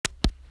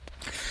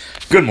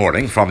Good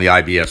morning from the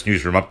IBS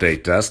Newsroom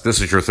Update Desk.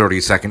 This is your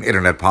 30-second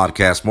Internet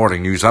Podcast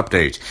Morning News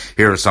Update.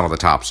 Here are some of the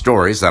top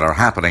stories that are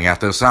happening at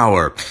this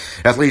hour.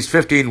 At least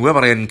 15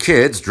 women and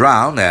kids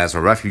drown as a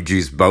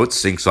refugee's boat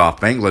sinks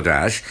off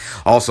Bangladesh.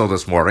 Also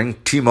this morning,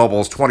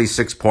 T-Mobile's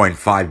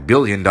 $26.5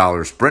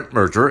 billion Sprint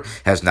merger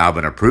has now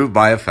been approved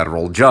by a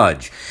federal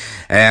judge.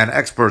 And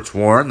experts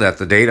warn that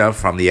the data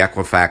from the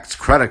Equifax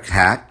credit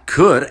hack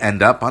could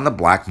end up on the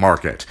black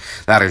market.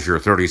 That is your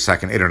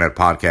 30-second Internet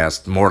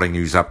Podcast Morning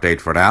News Update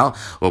for now.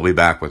 We'll be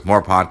back with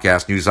more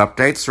podcast news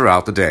updates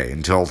throughout the day.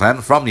 Until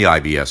then, from the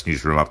IBS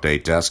Newsroom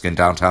Update Desk in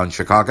downtown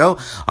Chicago,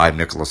 I'm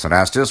Nicholas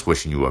Anastas,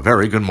 wishing you a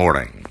very good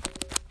morning.